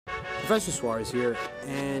Professor Suarez here,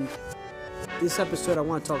 and this episode I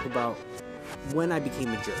want to talk about when I became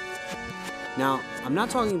a jerk. Now, I'm not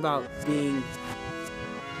talking about being,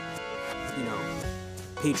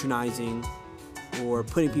 patronizing or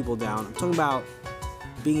putting people down. I'm talking about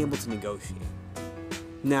being able to negotiate.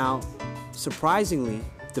 Now, surprisingly,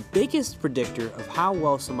 the biggest predictor of how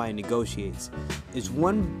well somebody negotiates is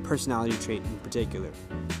one personality trait in particular,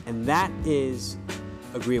 and that is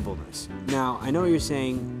agreeableness. Now, I know you're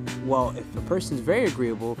saying, well, if a person's very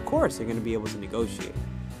agreeable, of course they're going to be able to negotiate.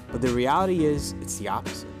 But the reality is, it's the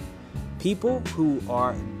opposite. People who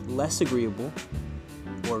are less agreeable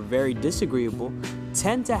or very disagreeable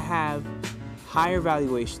tend to have higher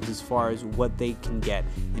valuations as far as what they can get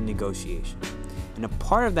in negotiation. And a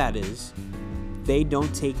part of that is they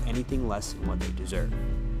don't take anything less than what they deserve.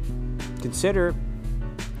 Consider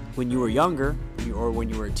when you were younger or when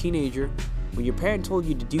you were a teenager, when your parent told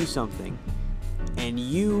you to do something and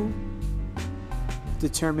you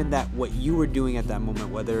determined that what you were doing at that moment,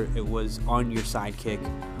 whether it was on your sidekick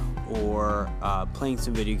or playing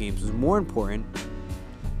some video games, was more important,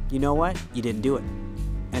 you know what? You didn't do it.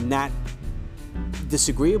 And that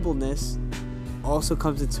disagreeableness also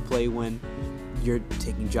comes into play when you're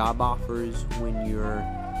taking job offers, when you're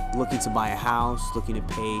looking to buy a house, looking to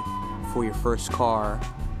pay for your first car,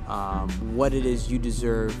 what it is you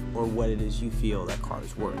deserve or what it is you feel that car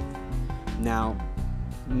is worth. Now,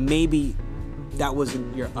 maybe that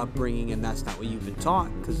wasn't your upbringing and that's not what you've been taught,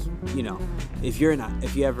 because if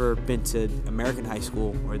you ever been to American high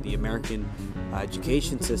school or the American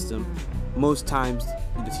education system, most times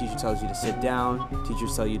the teacher tells you to sit down,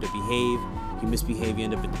 teachers tell you to behave. You misbehave, you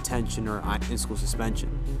end up in detention or in school suspension.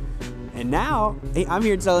 And now I'm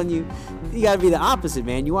here telling you, you got to be the opposite,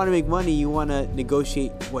 man. You want to make money, you want to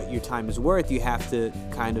negotiate what your time is worth, you have to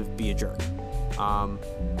kind of be a jerk.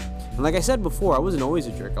 And like I said before, I wasn't always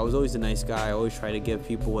a jerk. I was always a nice guy. I always try to give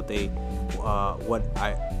people what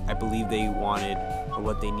I believe they wanted or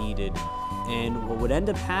what they needed. And what would end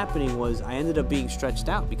up happening was I ended up being stretched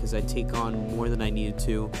out because I'd take on more than I needed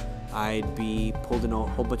to. I'd be pulled in a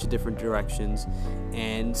whole bunch of different directions,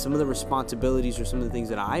 and some of the responsibilities or some of the things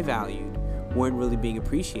that I valued weren't really being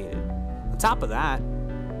appreciated. On top of that,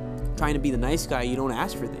 trying to be the nice guy, you don't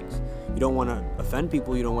ask for things. You don't want to offend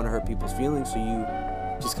people, you don't want to hurt people's feelings, so you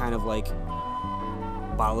just kind of like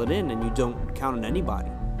bottle it in and you don't count on anybody.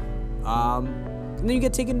 And then you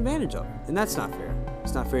get taken advantage of, and that's not fair.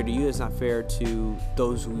 It's not fair to you, it's not fair to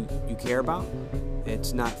those who you care about.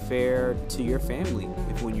 It's not fair to your family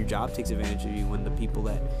if when your job takes advantage of you, when the people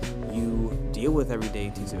that you deal with every day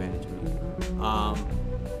takes advantage of you.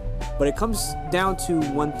 But it comes down to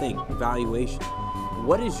one thing, valuation.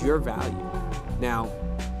 What is your value? Now,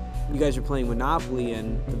 you guys are playing Monopoly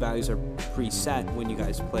and the values are preset when you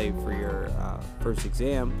guys play for your first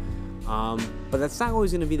exam. But that's not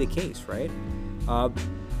always going to be the case, right?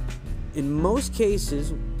 In most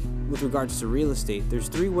cases, with regards to real estate, there's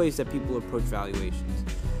three ways that people approach valuations.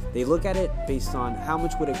 They look at it based on how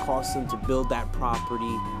much would it cost them to build that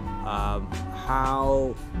property,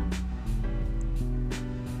 how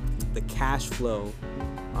the cash flow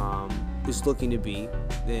is looking to be,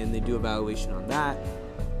 then they do a valuation on that.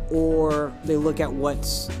 Or they look at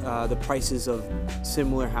what's the prices of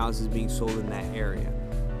similar houses being sold in that area.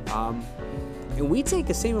 And we take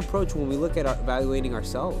the same approach when we look at evaluating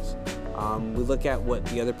ourselves. We look at what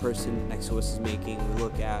the other person next to us is making. We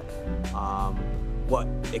look at what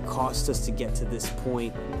it costs us to get to this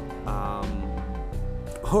point.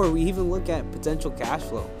 Or we even look at potential cash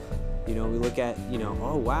flow. We look at,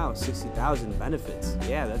 oh wow, 60,000 benefits.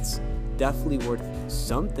 Yeah, that's definitely worth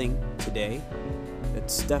something today.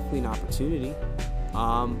 It's definitely an opportunity.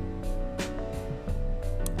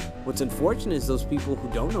 What's unfortunate is those people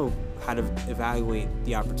who don't know how to evaluate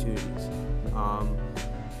the opportunities.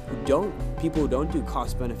 People who don't do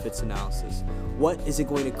cost benefits analysis. What is it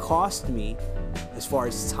going to cost me as far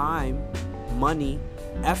as time, money,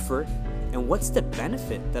 effort, and what's the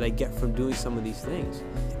benefit that I get from doing some of these things?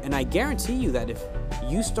 And I guarantee you that if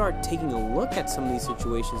you start taking a look at some of these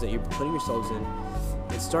situations that you're putting yourselves in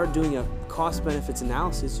and start doing a cost benefits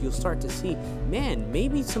analysis, you'll start to see, man,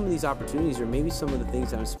 maybe some of these opportunities or maybe some of the things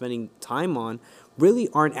that I'm spending time on really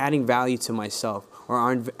aren't adding value to myself or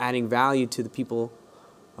aren't adding value to the people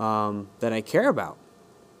that I care about.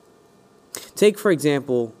 Take, for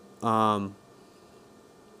example, how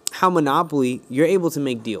Monopoly, you're able to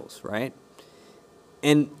make deals, right?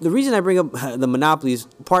 And the reason I bring up the Monopoly is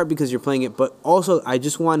part because you're playing it, but also I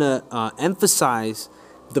just want to emphasize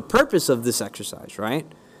the purpose of this exercise,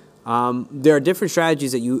 right? There are different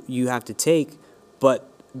strategies that you have to take, but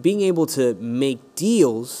being able to make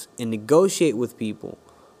deals and negotiate with people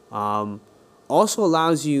Also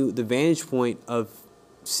allows you the vantage point of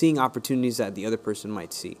seeing opportunities that the other person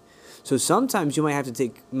might see. So sometimes you might have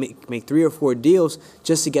to make 3 or 4 deals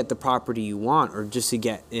just to get the property you want or just to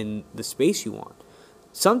get in the space you want.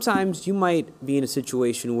 Sometimes you might be in a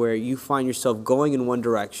situation where you find yourself going in one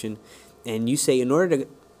direction and you say, in order to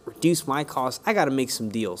reduce my costs, I got to make some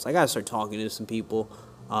deals. I got to start talking to some people.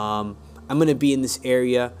 I'm going to be in this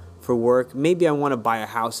area for work. Maybe I want to buy a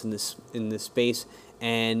house in this space,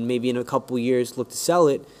 and maybe in a couple years look to sell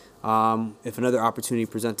it if another opportunity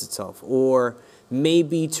presents itself. Or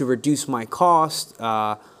maybe to reduce my cost,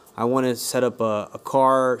 I want to set up a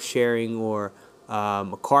car sharing or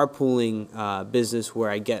a carpooling business where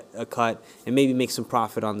I get a cut and maybe make some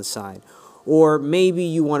profit on the side. Or maybe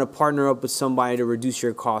you want to partner up with somebody to reduce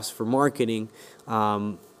your costs for marketing,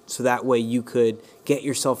 so that way you could get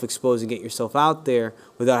yourself exposed and get yourself out there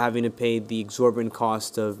without having to pay the exorbitant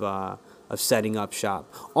cost of setting up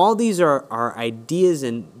shop. All these are ideas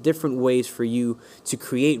and different ways for you to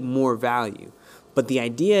create more value. But the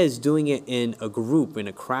idea is doing it in a group, in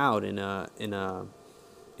a crowd, in a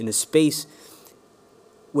space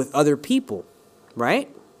with other people, right?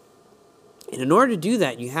 And in order to do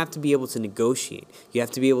that, you have to be able to negotiate. You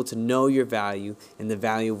have to be able to know your value and the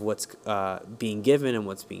value of what's being given and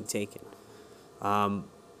what's being taken.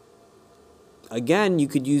 Again, you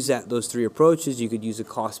could use those 3 approaches. You could use a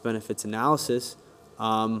cost-benefits analysis.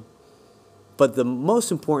 But the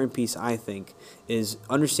most important piece, I think, is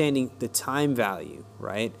understanding the time value,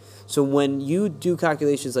 right? So when you do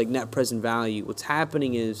calculations like net present value, what's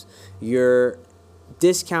happening is you're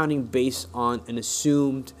discounting based on an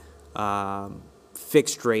assumed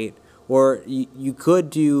fixed rate, or you could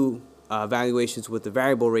do valuations with the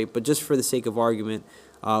variable rate, but just for the sake of argument,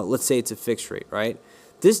 let's say it's a fixed rate, right?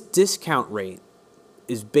 This discount rate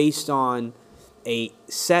is based on a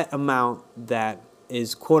set amount that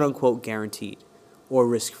is quote-unquote guaranteed or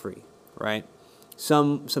risk-free, right?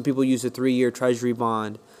 Some people use the 3-year treasury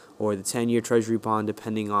bond or the 10-year treasury bond,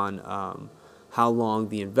 depending on how long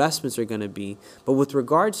the investments are going to be. But with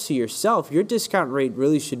regards to yourself, your discount rate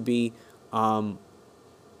really should be, the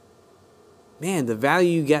value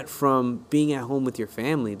you get from being at home with your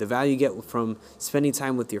family, the value you get from spending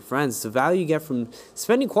time with your friends, the value you get from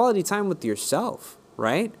spending quality time with yourself,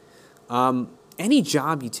 right? Any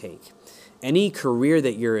job you take, any career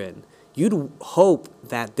that you're in, you'd hope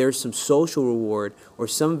that there's some social reward or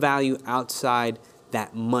some value outside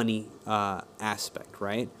that money aspect,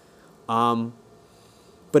 right?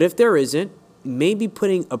 But if there isn't, maybe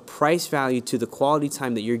putting a price value to the quality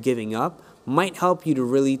time that you're giving up might help you to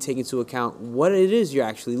really take into account what it is you're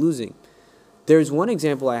actually losing. There's one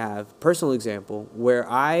example I have, personal example, where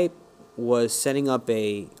I was setting up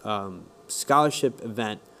a scholarship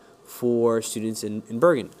event for students in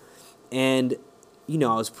Bergen. And,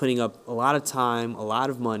 I was putting up a lot of time, a lot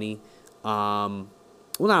of money, well,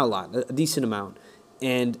 not a lot, a decent amount.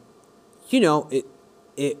 And, it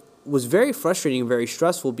was very frustrating and very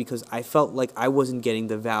stressful because I felt like I wasn't getting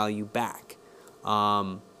the value back.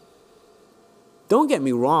 Don't get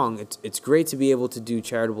me wrong, it's great to be able to do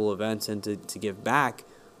charitable events and to give back.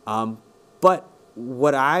 But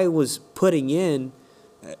what I was putting in,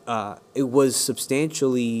 it was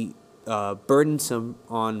substantially burdensome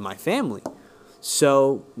on my family.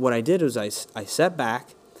 So what I did was I sat back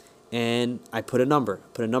and I put a number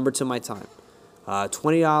to my time. $20,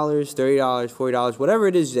 $30, $40, whatever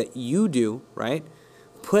it is that you do, right?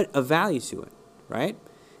 Put a value to it, right?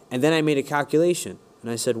 And then I made a calculation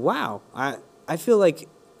and I said, wow, I feel like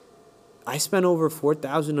I spent over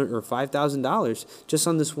 $4,000 or $5,000 just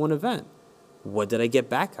on this one event. What did I get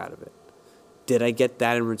back out of it? Did I get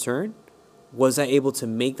that in return? Was I able to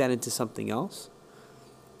make that into something else?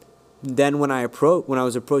 Then when I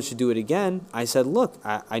was approached to do it again, I said, look,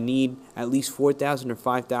 I need at least $4,000 or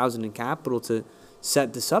 $5,000 in capital to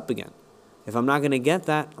set this up again. If I'm not going to get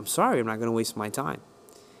that, I'm sorry, I'm not going to waste my time.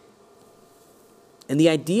 And the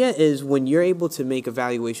idea is when you're able to make a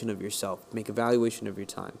valuation of yourself, make a valuation of your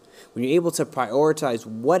time, when you're able to prioritize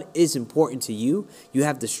what is important to you, you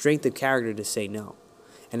have the strength of character to say no.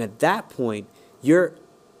 And at that point, you're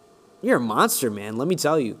a monster, man. Let me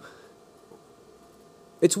tell you.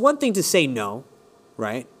 It's one thing to say no,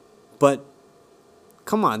 right? But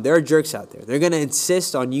come on, there are jerks out there. They're going to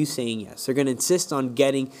insist on you saying yes. They're going to insist on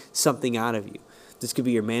getting something out of you. This could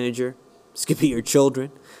be your manager. This could be your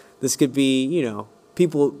children. This could be,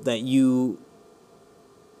 people that you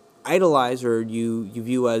idolize or you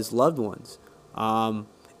view as loved ones. And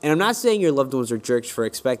I'm not saying your loved ones are jerks for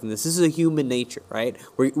expecting this. This is a human nature, right?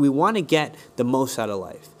 We want to get the most out of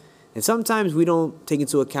life. And sometimes we don't take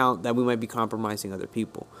into account that we might be compromising other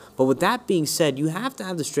people. But with that being said, you have to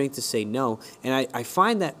have the strength to say no. And I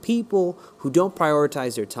find that people who don't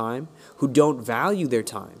prioritize their time, who don't value their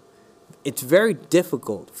time, it's very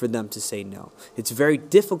difficult for them to say no. It's very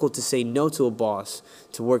difficult to say no to a boss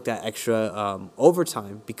to work that extra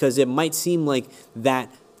overtime, because it might seem like that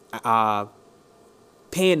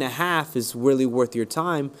pay and a half is really worth your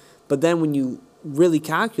time. But then when you really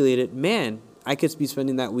calculate it, man, I could be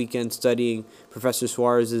spending that weekend studying Professor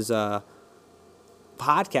Suarez's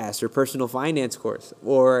podcast or personal finance course.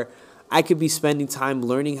 Or I could be spending time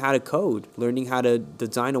learning how to code, learning how to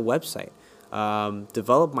design a website,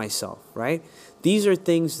 develop myself, right? These are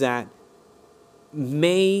things that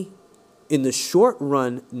may, in the short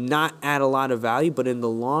run, not add a lot of value, but in the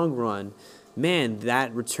long run, man,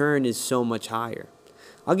 that return is so much higher.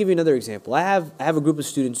 I'll give you another example. I have a group of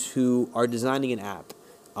students who are designing an app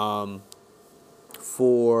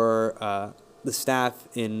for the staff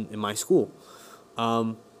in my school.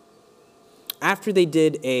 After they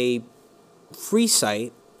did a free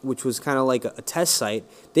site, which was kind of like a test site,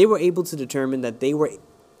 they were able to determine that they were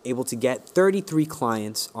able to get 33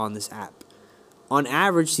 clients on this app. On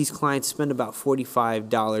average, these clients spend about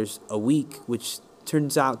 $45 a week, which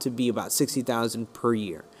turns out to be about $60,000 per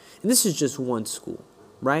year. And this is just one school,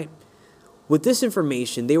 right? With this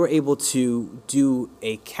information, they were able to do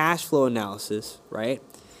a cash flow analysis, right?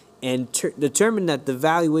 And determine that the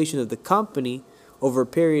valuation of the company over a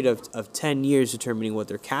period of 10 years, determining what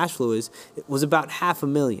their cash flow is, it was about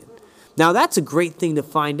 $500,000. Now, that's a great thing to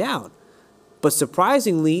find out. But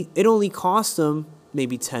surprisingly, it only cost them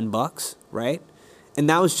maybe $10, right? And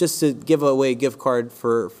that was just to give away a gift card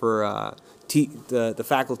for the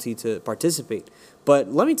faculty to participate.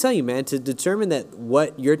 But let me tell you, man, to determine that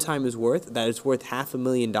what your time is worth, that it's worth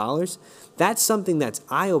 $500,000, that's something that's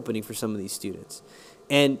eye-opening for some of these students.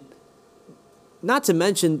 And not to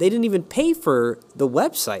mention, they didn't even pay for the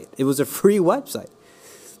website. It was a free website.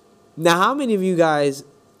 Now, how many of you guys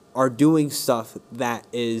are doing stuff that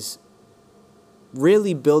is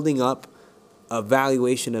really building up a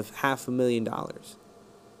valuation of $500,000?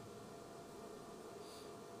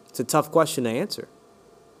 It's a tough question to answer,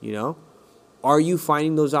 you know? Are you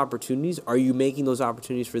finding those opportunities? Are you making those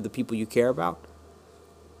opportunities for the people you care about?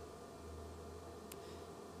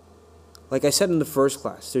 Like I said in the first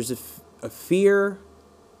class, there's a fear.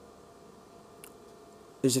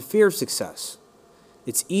 There's a fear of success.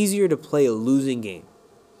 It's easier to play a losing game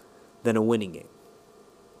than a winning game,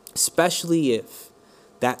 especially if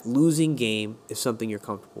that losing game is something you're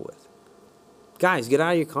comfortable with. Guys, get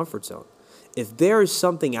out of your comfort zone. If there is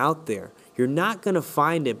something out there, you're not going to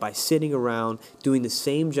find it by sitting around doing the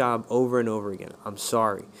same job over and over again. I'm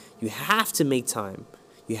sorry. You have to make time.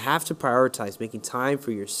 You have to prioritize making time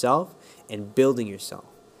for yourself and building yourself.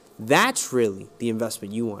 That's really the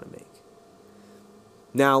investment you want to make.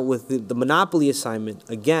 Now, with the Monopoly assignment,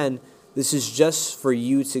 again, this is just for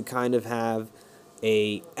you to kind of have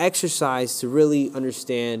a exercise to really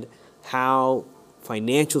understand how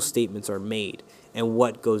financial statements are made and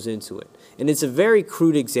what goes into it. And it's a very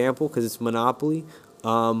crude example because it's Monopoly,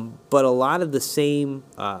 but a lot of the same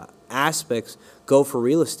aspects go for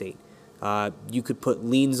real estate. You could put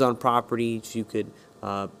liens on properties. You could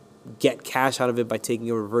get cash out of it by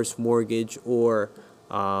taking a reverse mortgage, or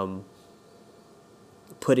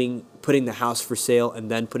putting the house for sale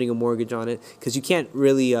and then putting a mortgage on it. Because you can't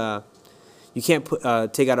really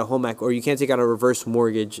take out a home equity, or you can't take out a reverse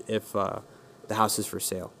mortgage if the house is for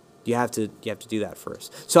sale. You have to do that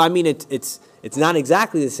first. So I mean, it's not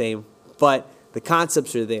exactly the same, but the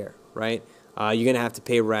concepts are there, right? You're gonna have to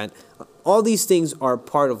pay rent. All these things are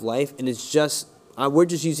part of life, and it's just we're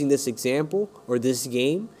just using this example or this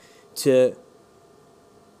game to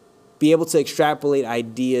be able to extrapolate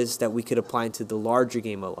ideas that we could apply into the larger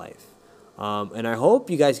game of life. And I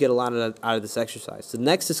hope you guys get a lot out of this exercise. The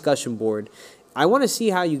next discussion board, I want to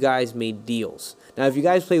see how you guys made deals. Now, if you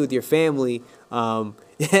guys play with your family,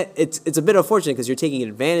 it's a bit unfortunate because you're taking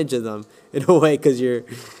advantage of them in a way, because you're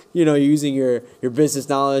using your business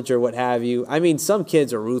knowledge or what have you. I mean, some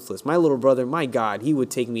kids are ruthless. My little brother, my God, he would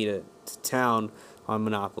take me to town on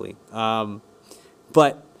Monopoly.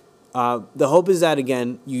 But the hope is that,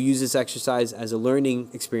 again, you use this exercise as a learning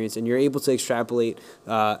experience, and you're able to extrapolate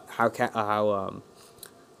how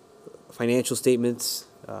financial statements,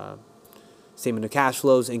 statement of cash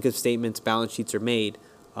flows, income statements, balance sheets are made,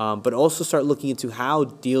 but also start looking into how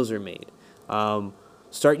deals are made.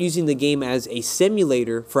 Start using the game as a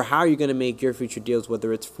simulator for how you're going to make your future deals,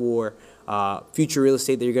 whether it's for future real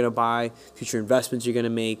estate that you're going to buy, future investments you're going to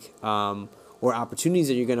make, or opportunities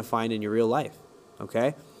that you're going to find in your real life.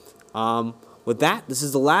 Okay? with that, this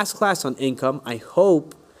is the last class on income. I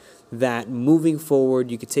hope that moving forward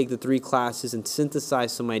you could take the 3 classes and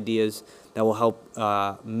synthesize some ideas that will help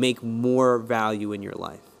make more value in your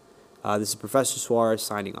life. This is Professor Suarez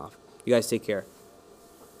signing off. You guys take care.